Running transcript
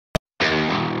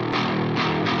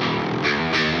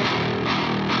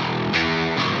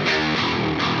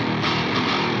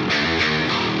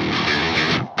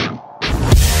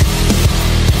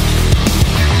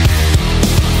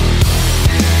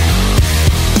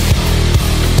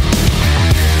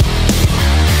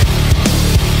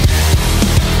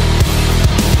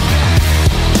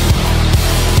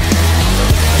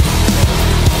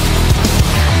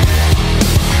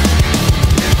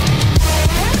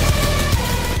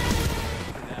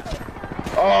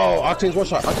Octane's one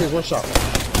shot. Octane's one shot.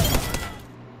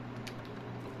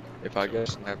 If I get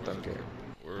snapped, I'm gay.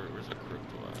 Where's the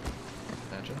crypto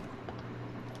at? Imagine.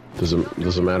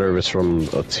 Does it matter if it's from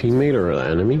a teammate or an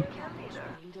enemy?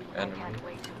 Enemy.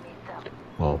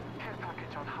 Oh.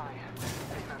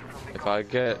 If I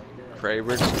get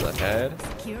Kraber to the head,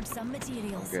 Secured some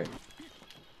materials. okay.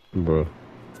 Bro.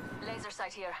 Laser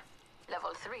sight here.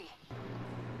 Level 3.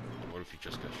 What if he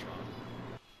just got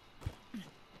shot?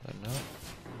 I know.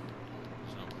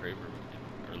 There's no Kraber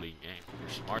in early game. You're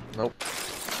smart. Nope.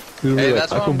 Dude, Hey, like,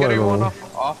 that's I why I'm could buy getting one one.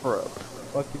 off OfferUp.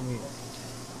 Fuck you mean?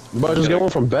 But just get one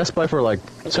from Best Buy for like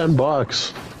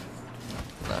 $10.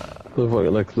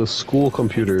 Like the school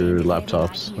computer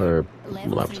laptops or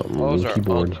Those are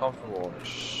keyboard. uncomfortable as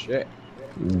shit.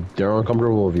 They're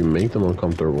uncomfortable if you make them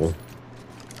uncomfortable.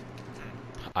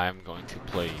 I am going to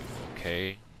play you,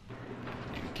 okay?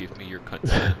 You give me your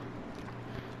consent.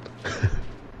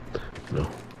 No.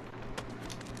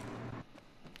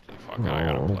 Fuck it, I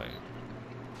gotta play.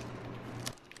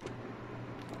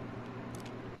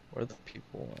 Where are the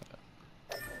people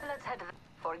at? Let's head to the...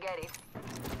 Forget it.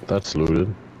 That's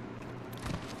looted.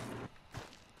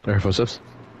 There, footsteps.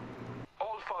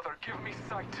 All Father, give me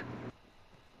sight.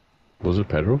 Was it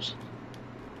Pedro's?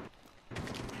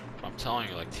 I'm telling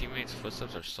you, like, teammates'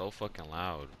 footsteps are so fucking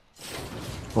loud.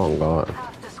 Oh god.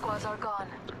 Half the squads are gone.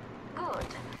 Good.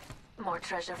 More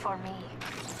treasure for me.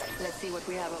 Let's see what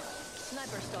we have.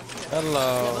 Sniper stock here.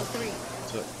 Hello. Level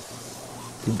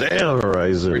 3. Damn,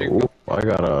 Horizon. Ooh, I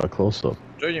got a close up.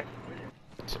 Junior.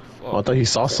 What the Oh, I fuck? thought he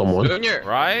saw someone. Junior.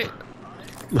 Right?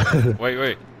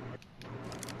 Wait.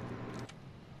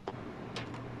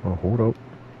 Oh, hold up.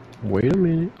 Wait a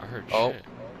minute. I heard Oh. shit.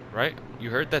 Right? You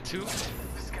heard that too?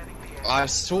 I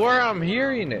swear I'm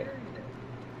hearing it.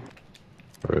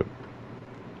 Right.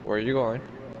 Where are you going?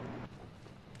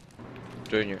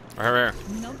 Junior. Right here.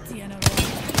 Numpty in a row.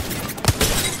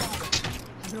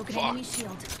 Broken Fuck. enemy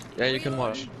shield. Yeah, you can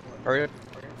watch. Hurry up.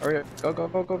 Hurry up. Go.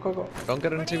 Don't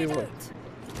get into the wood.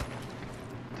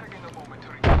 Taking a moment to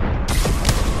recharge.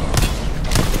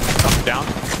 I'm down.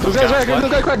 This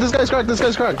guy's cracked, this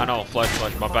guy's cracked. I know, flush.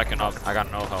 I'm backing up. I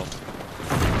got no health.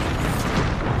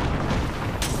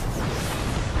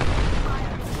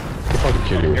 You're fucking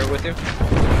kidding me. Here with you.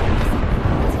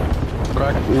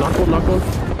 Crack. Knock one.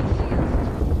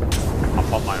 I'll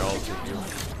pop my ult.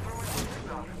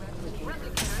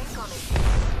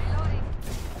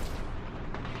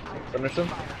 Finish him.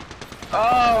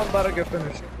 Oh, I'm about to get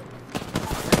finished.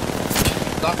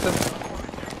 Knocked him.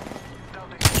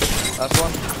 Last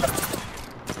one.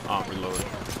 Oh, I'm reloading.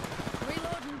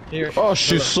 Here. Oh,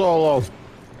 she's solo.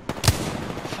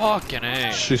 Fucking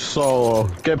A. She's solo.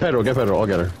 Get Pedro, I'll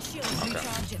get her. Shields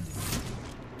recharging.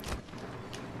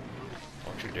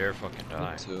 Don't you dare fucking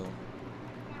die. Two.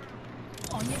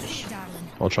 On your feet, darling.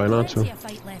 I'll try not Plenty to. of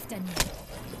fight left in you.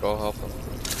 Go help him.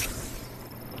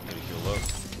 Need to heal up.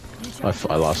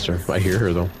 I lost her. I hear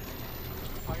her though.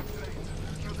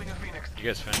 Using a Phoenix. You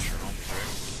guys finish your homies,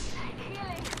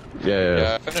 right?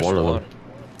 Yeah, I finished one of one. them.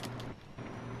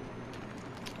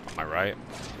 Am I right?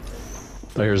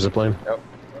 I hear zipline. Yep.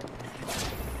 Is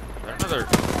there another?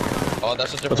 Oh,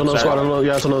 that's a different That's another side. squad.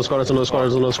 Yeah, it's another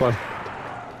squad.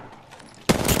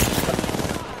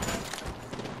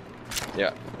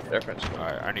 Yeah, different squad.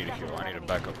 Alright, I need to heal. I need to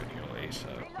back up and heal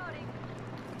ASAP.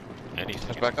 Anything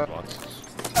Let's in back these up. boxes.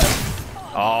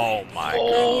 Oh my god.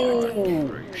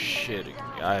 Are you shitting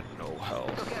me? I had no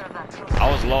health. I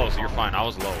was low, so you're fine. I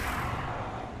was low.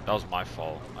 That was my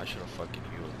fault. I should have fucking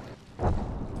healed.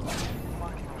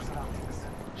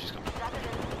 She's coming.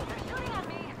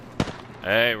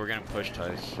 Hey, we're getting pushed,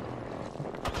 Tice.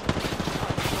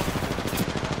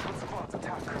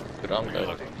 Dude, I'm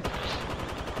good.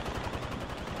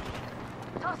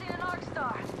 Tossing an arc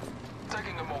star.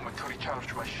 Taking a moment to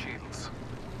recharge my shields.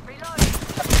 Reloading.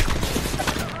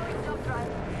 Jump drive.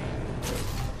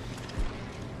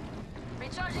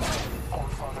 Recharging. All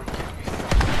Father, give me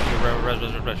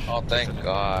sight. Res. Oh, thank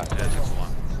God. Yeah,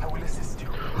 6-1. I will assist you.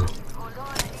 Hold on, I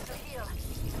need to heal.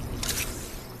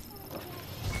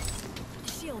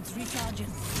 Shields recharging.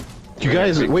 You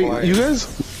guys, Be wait, quiet. you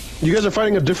guys are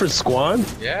fighting a different squad?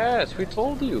 Yes, we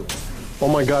told you. Oh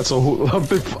my god, so who,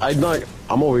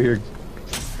 I'm over here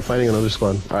fighting another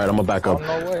squad. Alright, I'm gonna back Oh, up.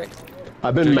 no way.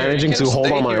 I've been Dude, managing you to can hold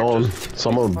stay on my here, own, just- so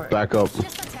I'm gonna back up.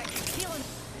 Just attack. Healing.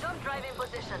 Jump drive in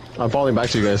position. I'm falling back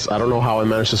to you guys. I don't know how I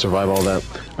managed to survive all that.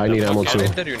 I need ammo How too.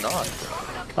 did you not?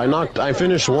 I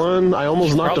finished one, I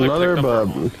almost knocked Probably another, picked up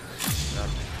but... her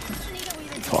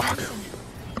Fuck.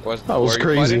 That was were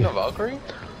crazy. You fighting a Valkyrie?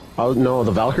 No,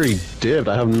 the Valkyrie dipped.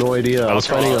 I have no idea. I was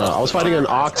fighting an Someone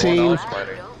Octane. else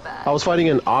fighting. I was fighting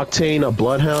an Octane, a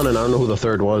Bloodhound, and I don't know who the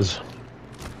third was.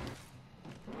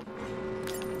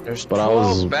 There's But I 12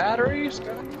 was- batteries?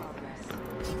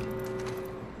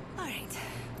 Alright.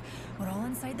 We're all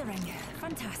inside the ring.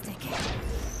 Fantastic.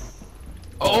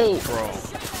 Oh, bro.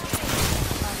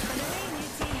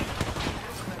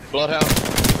 Bloodhound.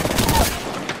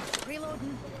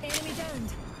 Reloading. Enemy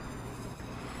downed.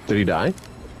 Did he die?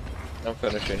 I'm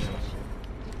finishing.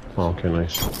 Oh, okay,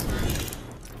 nice. Shields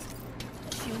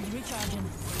recharging.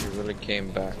 He really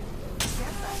came back.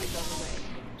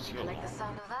 I like the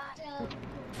sound of that.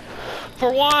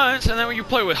 For once, and then when you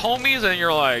play with homies, and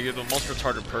you're like, you're the most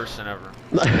retarded person ever.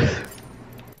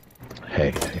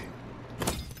 Hey.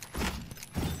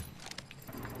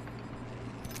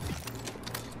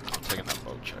 I'm taking that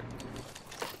boat check.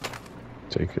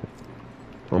 Take it.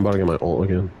 I'm about to get my ult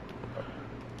again.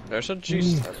 There's a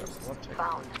G7.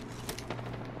 Found.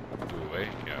 Do away,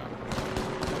 yeah.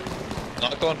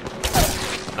 Knock on.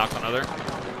 Knock on other.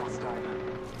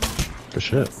 Good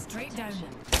shit. Straight down.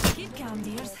 Keep calm,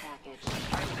 dears.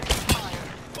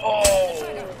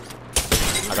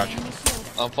 I got you. Enemy shield.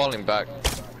 I'm falling back.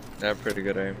 Yeah, pretty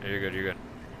good aim. Yeah, you're good, you're good.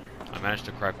 I managed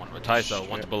to crack one. But Tysa,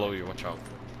 one's below you, watch out.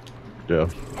 Yeah.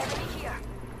 Here.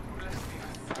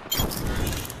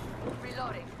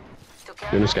 Reloading. Took care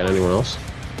You didn't scan anyone else?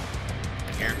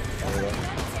 In here.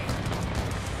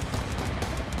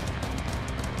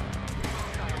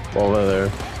 Over there.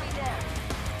 Enemy there.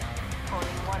 Only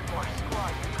one more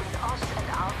squad between us and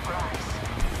our prize.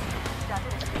 That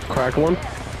is Cracked one.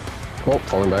 Oh,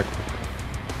 falling back.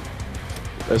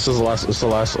 This is the last. It's the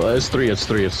last. It's three. It's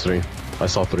three. It's three. I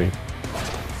saw three.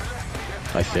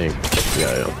 I think.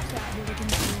 Yeah.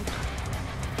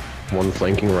 One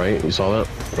flanking right. You saw that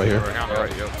right here. Right now,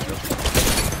 right, yep.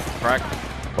 Crack.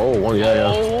 Oh, one.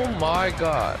 Yeah. Oh my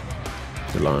god.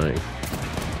 You're lying.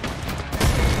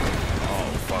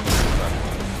 Oh, fuck.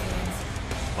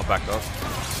 I'll back up.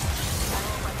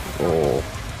 Oh.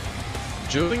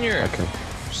 Junior, Okay.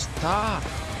 stop.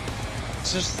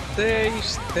 Just stay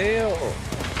still.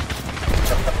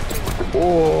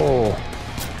 Oh.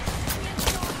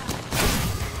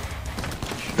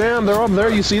 Damn, they're up there.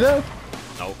 You see that?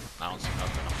 Nope, I don't see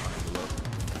nothing.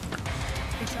 I'm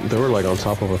trying to reload. They were like on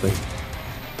top of a thing.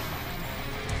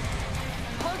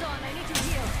 Hold on, I need to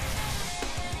heal.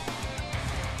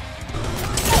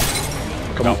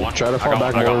 Come Got on, one. try to I fall got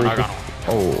back one, I got more. one, I Rico. got one.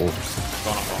 Oh.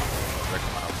 Going up. They're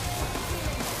coming up.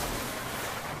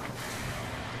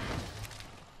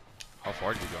 How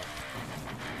far did you go?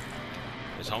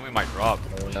 His homie might drop.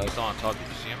 He's still on top. Did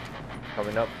you see him?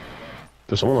 Coming up.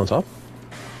 There's someone on top?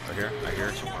 Right here. I hear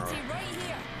it somewhere. Penalty right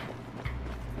here.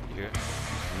 You hear it?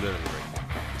 Literally right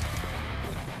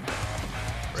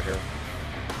Right here.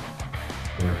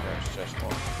 There's just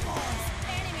one.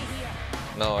 Enemy here.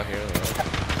 No, I hear them.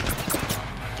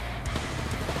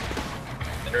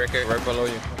 Enrique, right below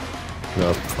you.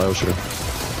 No, I was shooting.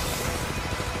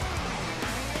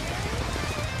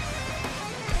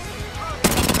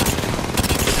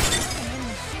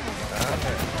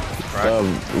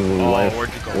 Life.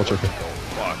 where'd you go? What's okay?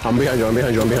 Fuck. I'm behind you. I'm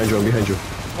behind you. I'm behind you. I'm behind you.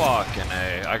 Fucking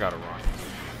A. I gotta run.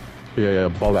 Yeah.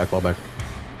 Fall back. Fall back.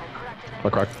 I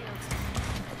cracked.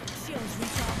 Shields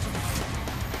recharging.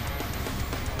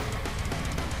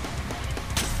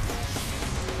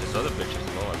 This other bitch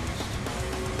is low at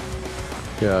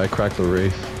least. Yeah, I cracked the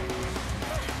wraith.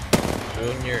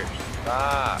 Junior,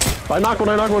 stop. I knocked one.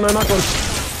 I knocked one. I knocked one.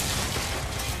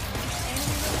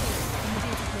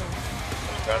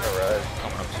 Trying to res.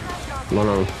 Coming up to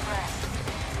No.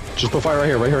 Just put fire right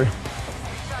here. Right here.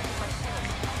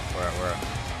 where?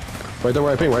 Right there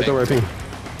where I ping. Right there where I ping.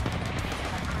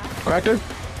 Cracked it.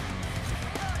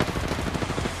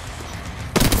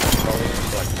 Probably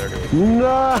like 30.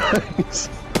 Nice.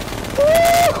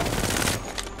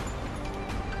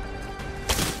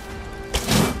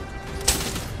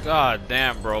 God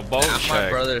damn, bro. Boat My check.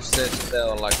 brother sits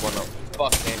still like when I'm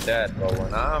fucking dead, bro.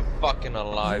 When I'm fucking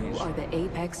alive. You are the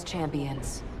Apex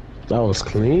champions. That was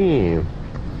clean.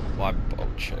 Why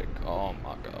boat check? Oh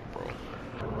my god, bro.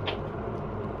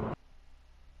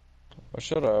 What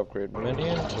should I upgrade?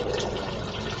 Minion?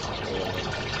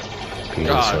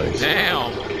 God Nice.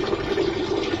 damn.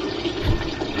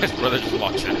 His brother just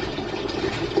walks in.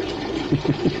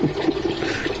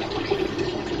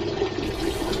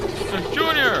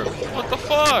 Junior, what the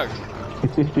fuck?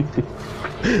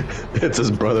 It's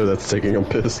his brother that's taking a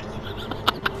piss.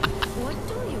 What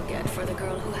do you get for the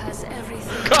girl who has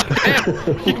everything? God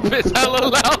damn, you piss hella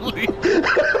loudly.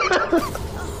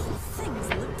 Things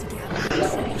look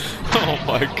together. Oh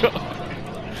my god.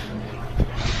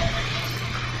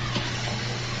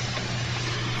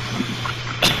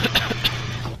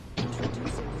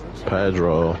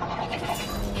 Pedro.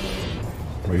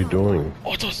 What are you doing?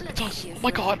 Oh, it's us! It's us! Oh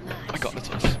my god! Oh my god, it's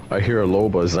us! I hear a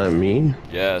Loba. Is that me?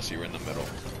 Yes, you're in the middle.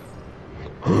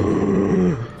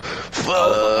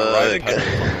 Fuck. Right,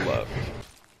 Pedro's on the left.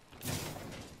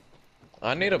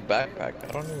 I need a backpack. I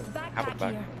don't even have a Backpack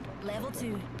backpack. here. Level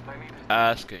 2.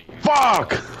 Asking you. Fuck!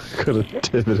 Could have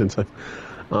tipped it inside.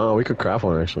 We could craft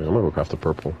one actually. I'm gonna go craft a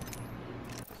purple.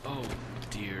 Oh,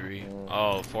 dearie.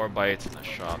 Oh, 4 bites in the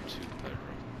shop too, Pedro.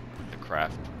 The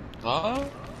craft. Huh?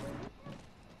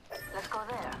 Let's go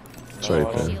there. It's right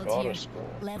I there. don't go to school.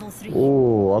 Level 3.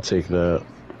 Ooh, I'll take that.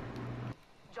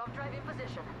 Jump drive in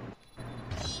position.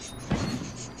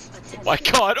 My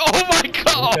god! Oh my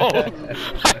god!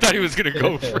 I thought he was gonna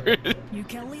go for it. You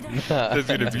kill leader? That's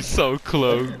gonna be so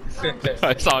close.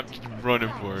 I saw him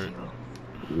running for it.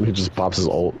 He just pops his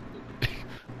ult.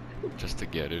 Just to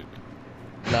get it.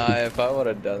 Nah, if I would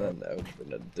have done that, that would have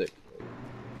been a dick.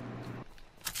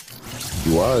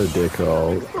 You are a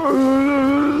dicko.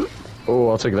 Oh,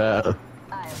 I'll take that. I'll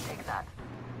take that.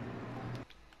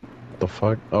 What the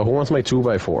fuck? Oh, who wants my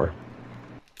 2x4?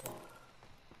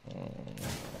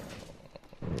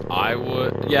 I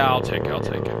would. Yeah, I'll take it. I'll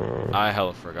take it. I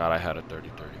hella forgot I had a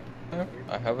 30-30.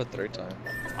 I have a 3-time. I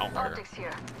don't care. Optics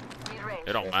here. Mid range.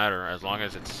 It don't matter as long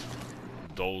as it's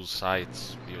those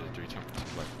sites. Either the 3-2 or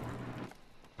 2x4.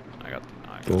 I got the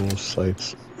 9. Those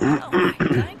sites. Oh,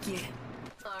 thank you.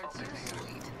 Aren't you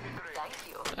sweet? Thank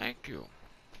you. Thank you.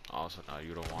 Also, now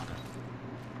you don't want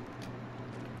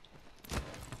it.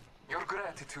 Your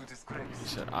gratitude is He grace.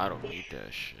 said, I don't need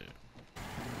that shit.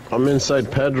 I'm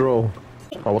inside Pedro.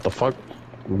 Oh, what the fuck?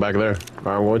 I'm back there. Alright,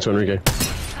 I'm going to Enrique. And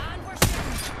we're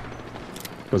shooting.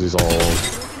 Because he's all...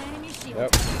 Broken enemy shield.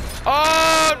 Yep.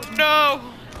 Oh no!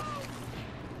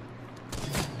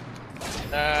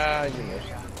 Ah, you missed.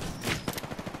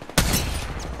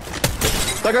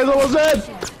 That guy's almost dead!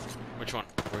 Which one?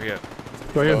 Where he at?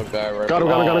 Right here. Oh, guy right Got him,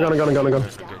 got him, got him, got him, got him, got him, got him.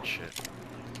 That's good shit.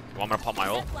 You want me to pop my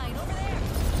ult? Zipline over there.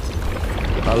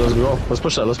 Let's go. Let's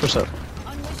push that, let's push that.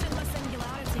 Unleashing the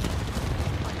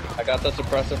singularity. I got the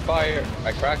suppressive fire.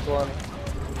 I cracked one.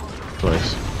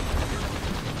 Nice.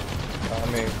 I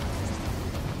mean,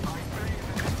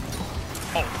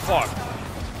 Oh fuck!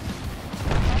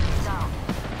 Down.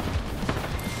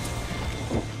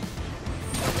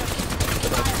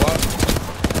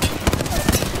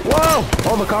 Whoa!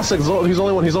 Oh, the Caustic. He's the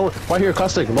only one. He's the only one. Right here,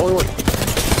 Caustic. The only one.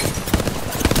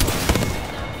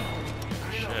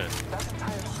 Shit.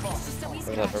 Just a wee was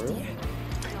that scratch, for real? dear.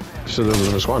 So there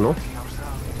was a squad, no?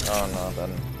 Oh no,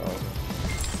 then.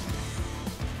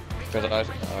 Because I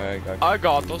I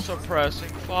got the suppressing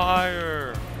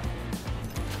fire.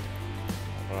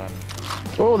 run.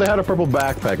 Oh, they had a purple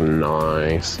backpack.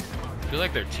 Nice. I feel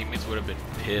like their teammates would have been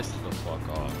pissed the fuck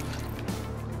off.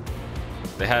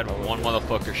 They had one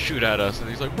motherfucker shoot at us, and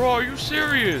he's like, "Bro, are you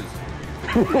serious?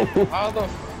 How the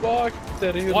fuck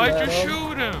did he? Why'd let you him?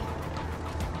 shoot him?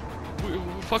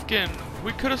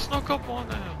 We could have snuck up on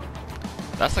them."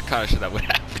 That's the kind of shit that would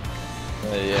happen.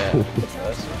 Yeah.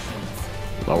 That's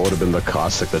That would have been the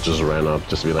Caustic that just ran up.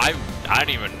 Just to be like, I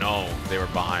didn't even know they were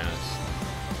behind us.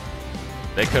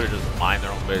 They could have just mind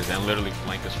their own business and literally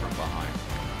flank us from behind.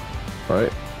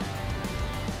 right?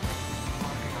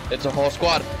 It's a whole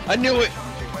squad. I knew it.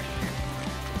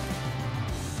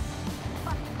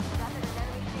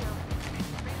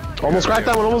 Almost cracked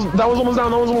that one. Almost. That was almost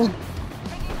down. That was almost.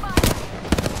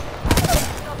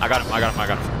 I got him. I got him. I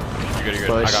got him. You're good. You're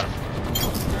good. Nice. I got him.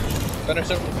 Finish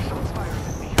him.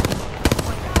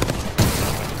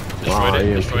 Destroyed it.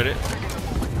 yeah. Destroyed it.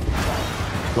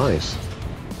 Nice.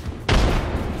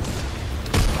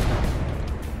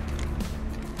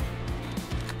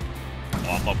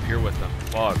 Oh, I'm up here with them.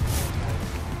 Fuck.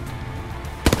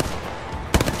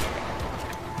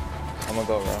 I'm gonna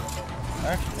go around.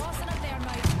 Actually, Tossing up there,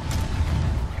 mate.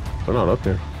 They're not up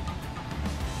here.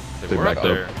 They They're were back up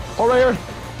there. Oh, right here.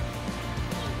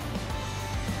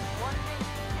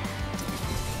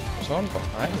 someone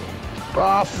behind me.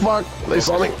 Ah, fuck. They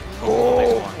saw me.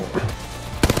 Oh.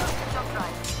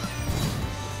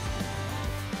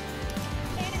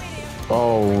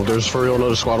 Oh, there's for real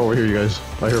another squad over here, you guys.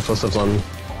 I hear footsteps on me.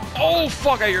 Oh,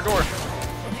 fuck, at your door.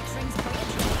 The next ring's broken.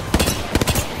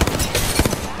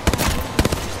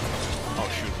 Oh,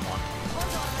 shoot,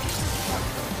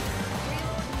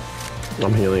 one.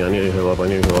 I'm healing. I need to heal up. I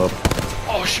need to heal up.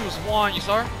 Oh, she was one. You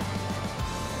saw her?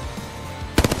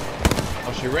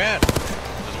 Oh, she ran.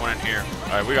 There's one in here.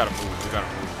 Alright, we gotta move. We gotta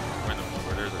move. We're in the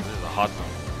where there's a hot zone.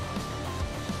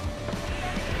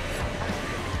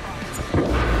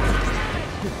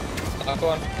 Knock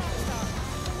one.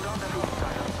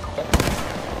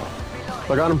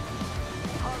 I got him.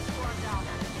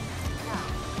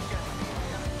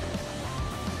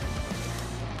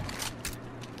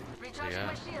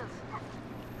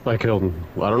 I killed him.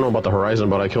 I don't know about the Horizon,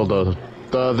 but I killed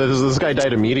this guy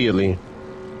died immediately.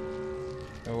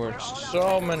 There were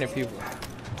so many people.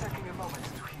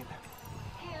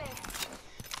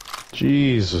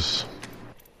 Jesus.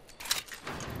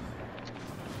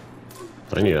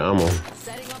 I need ammo.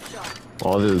 Setting up shop.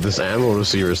 Oh, this ammo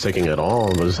receiver is taking it all,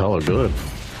 but it's hella good.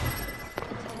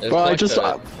 It's Well, I like just...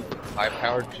 the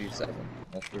high-powered G7.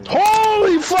 That's really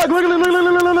Holy fuck!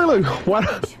 Look!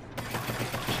 What?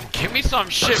 Give me some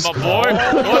shit, my boy.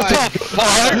 What the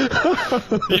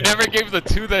fuck? You never gave the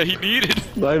 2 that he needed.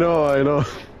 I know.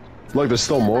 Look, there's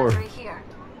still more. Battery here.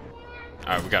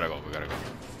 Alright, we gotta go.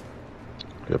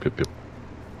 Yep.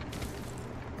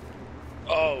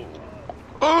 Oh.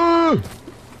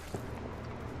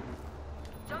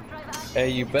 Hey,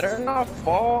 you better not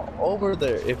fall over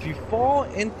there. If you fall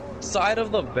inside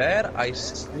of the bed, I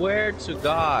swear to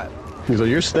God. He's like,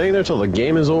 you're staying there till the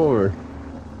game is over.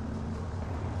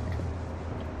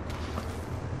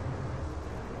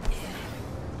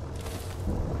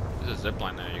 There's a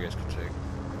zipline there you guys can take.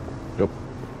 Yep.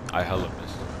 I hella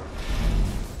missed.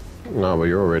 No, but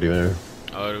you're already there.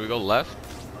 Do we go left?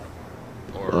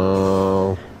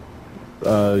 Or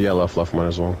Yeah, left, might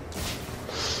as well.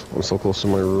 I'm so close to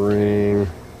my ring.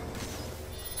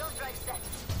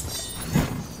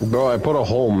 Bro, I put a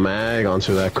whole mag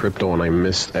onto that crypto and I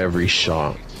missed every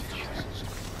shot.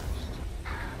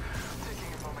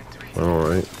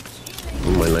 Alright.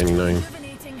 My 99.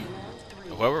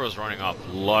 whoever was running up,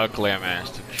 luckily I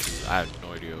managed to shoot. I had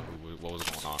no idea what was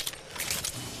going on.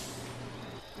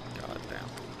 God damn.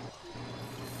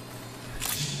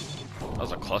 That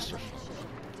was a cluster.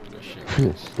 Good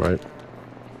shit. Right.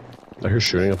 I hear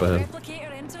shooting up ahead.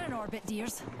 Replicator entering orbit,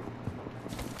 dears.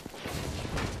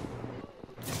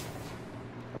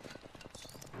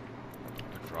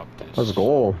 Drop this. Let's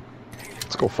go.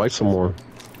 Let's go fight some more.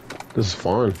 This is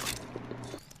fun.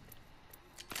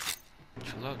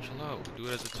 Chill out, chill out. Do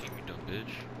it as a team, you dumb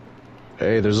bitch.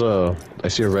 Hey, there's a... I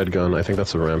see a red gun. I think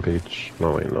that's a rampage.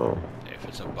 No, wait, no. If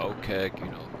it's a bokeh, you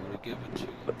know who to give it to.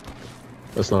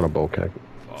 That's not a bokeh.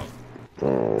 Fuck.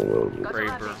 Oh, well.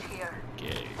 Kraber.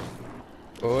 Gay.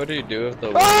 What do you do if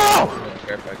the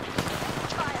care package?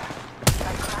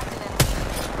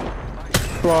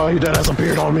 Oh, he dead has a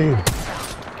beard on me.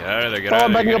 Get out of there, get Oh, out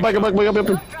I'm of there. backing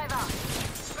up.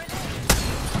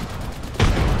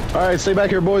 Alright, stay back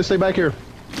here, boys. Stay back here.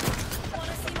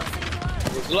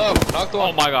 Low, knocked Oh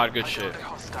one. my god, good shit.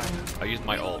 I used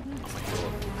my ult. I'm gonna heal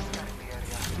up.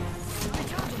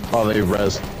 Oh, they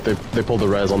res. They pulled the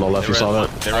res on the left. You saw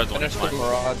that? They res one, it's Finished the fine.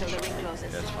 Mirage. Yeah,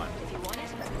 it's fine.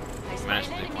 We managed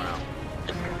to take one out.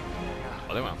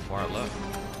 Oh, they went far left.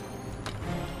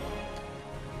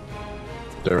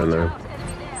 They're in there.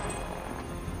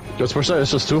 Just per se,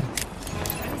 it's just two.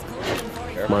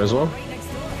 Might as well.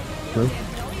 Yeah.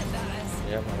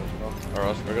 Yeah, might as well. Or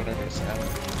else we're gonna miss out.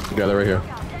 Yeah, they're right here.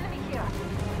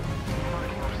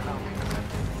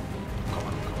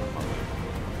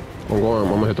 I'm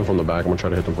gonna hit them from the back. I'm gonna try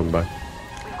to hit them from the back.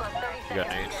 You got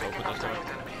nades to open this door?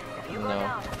 No.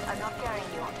 I'm not carrying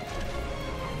you.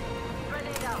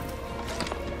 Grenade out.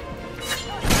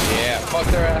 Yeah, fuck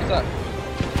their ass up.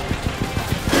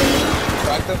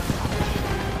 Crack them.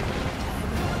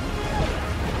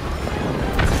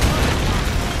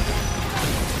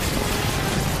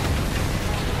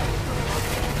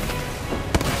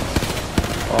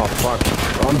 Oh fuck!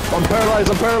 I'm paralyzed.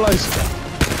 I'm paralyzed.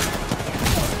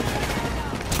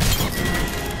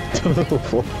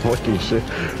 Fucking shit.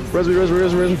 Res me. I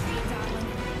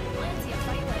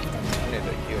need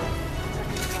to heal.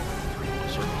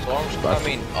 Storm's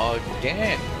coming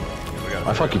again.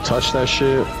 I fucking touched that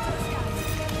shit.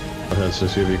 Okay, let's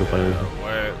just see if you can find it.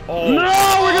 Wait. Oh!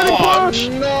 No, we're getting pushed!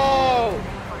 No!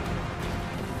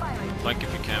 Flank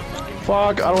if you can. Flank if you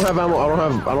Fuck! I don't have ammo. I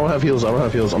don't have heals.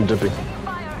 I'm dipping. can.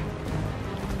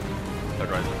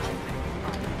 Right.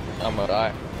 I'm gonna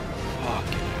die.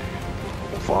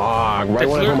 Fuck! Right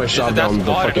when I put my shot that's down,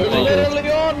 the water. fucking They're thing.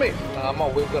 literally on me! Nah, I'm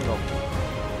on weak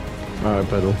enough. Alright,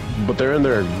 Pedro. But they're in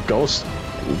their ghost,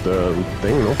 the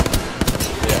thing, no?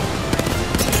 Yeah.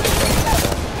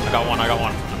 I got one.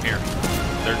 I'm here.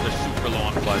 They're super low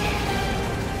on flesh.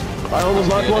 I almost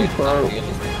knocked one.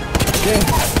 ¿Qué?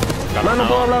 Got No, one no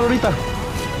puedo out. hablar ahorita.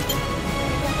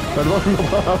 Perdón, no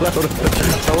puedo hablar ahorita.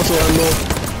 Estamos jugando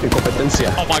en competencia.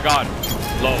 Oh my god.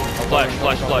 Low. Flesh.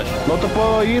 No te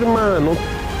puedo ir, man. No.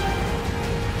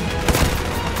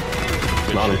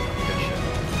 Good Got him. shit. Good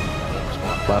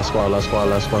shit. Last squad.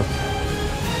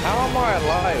 How am I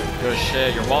alive? Good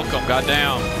shit. You're welcome.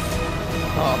 Goddamn.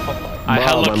 Oh, I Wow,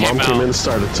 hella my mom came in and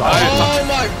started talking. oh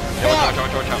my Watch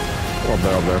god! out.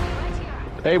 Up there.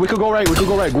 Hey, we could go right. We could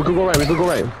go right. We could go right. We could go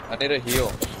right. I need a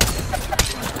heal.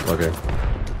 Okay.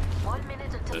 1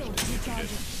 minute until I'm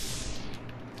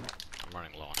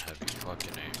running low on heavy.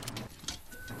 Fucking A.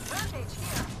 rampage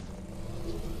here.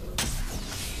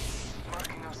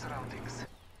 Marking our surroundings.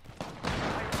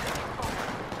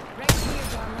 Right here,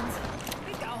 darlings.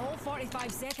 We've got a whole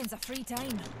 45 seconds of free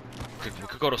time. We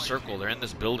could go to circle. They're in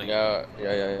this building. Yeah.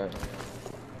 Here,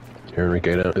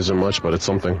 Enrique, that isn't much, but it's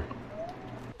something.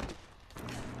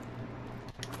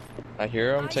 I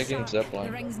hear him Aye, taking sir. The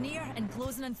zipline. ring's near and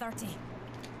closing in 30.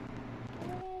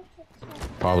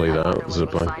 Probably that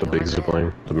zipline, the big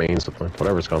zipline, the main zipline,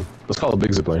 whatever it's called. Let's call it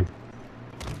big zipline.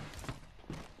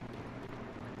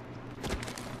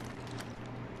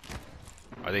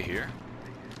 Are they here?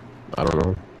 I don't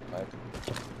know.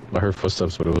 I heard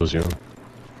footsteps, but it was you.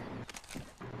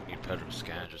 We need Pedro to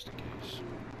scan just in case.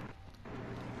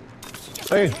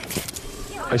 Hey,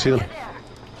 I see them.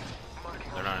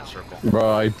 They're not in circle. Bro,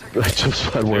 I just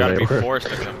had They where gotta they be were. forced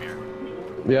to come here.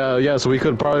 Yeah, so we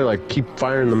could probably like keep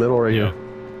firing in the middle right here.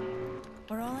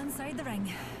 We're all inside the ring.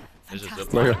 There's a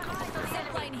Fantastic. zip line Okay. coming through.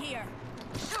 Zip line here.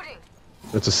 Shooting.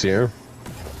 It's a Sierra.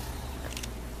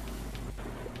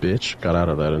 Bitch, got out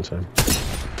of that in time.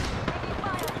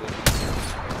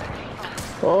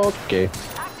 Okay.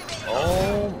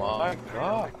 Oh my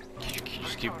god. You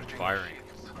just keep firing.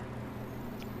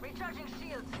 Recharging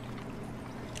shields.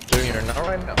 Junior, not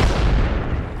right now.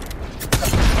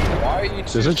 Why are you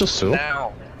Is it just Sil?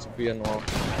 now to be annoying?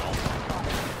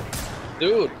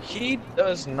 Dude, he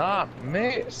does not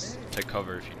miss. Take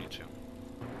cover if you need to.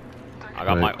 I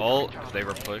got my Right. ult if they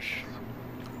ever push.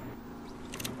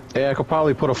 Hey, I could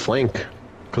probably put a flank.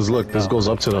 Cause look, this goes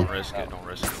up to them. Don't risk it, don't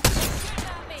risk it.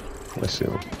 I see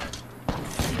them.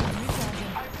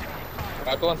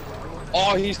 Back one.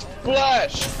 Oh, he's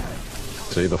flash.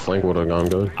 See, the flank would have gone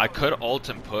good. I could ult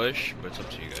and push, but it's up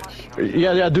to you guys.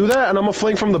 Yeah, do that, and I'm gonna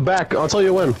flank from the back. I'll tell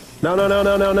you when. No. Alright,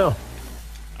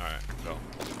 go.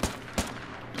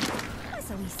 That's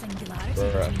a wee singularity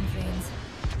Bruh. between friends.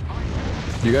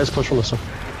 You guys push from the side.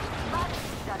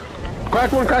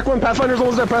 Crack one. Pathfinder's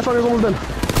almost dead. Pathfinder's almost dead.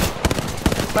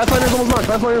 Pathfinder's almost knocked.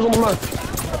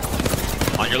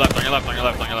 On your left. 1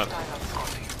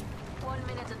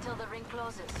 minute until the ring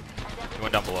closes. And He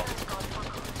went down below.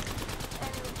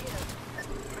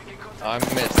 I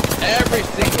missed every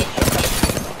single shot.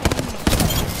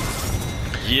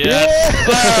 Yes,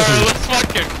 sir! Let's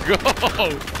fucking go!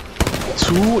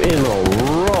 2 in a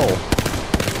row.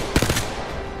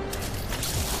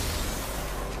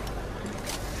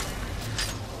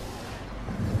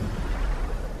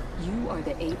 You are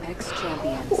the Apex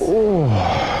champions.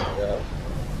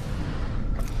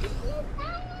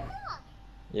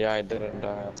 Yeah, I didn't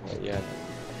die yet.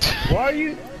 Why are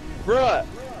you, bruh?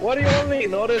 What do you only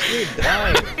notice me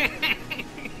dying?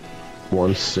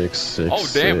 1, 6, 6. Oh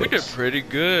damn, we did 6. pretty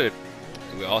good.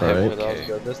 We all Alright. have That was okay.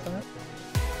 good this time.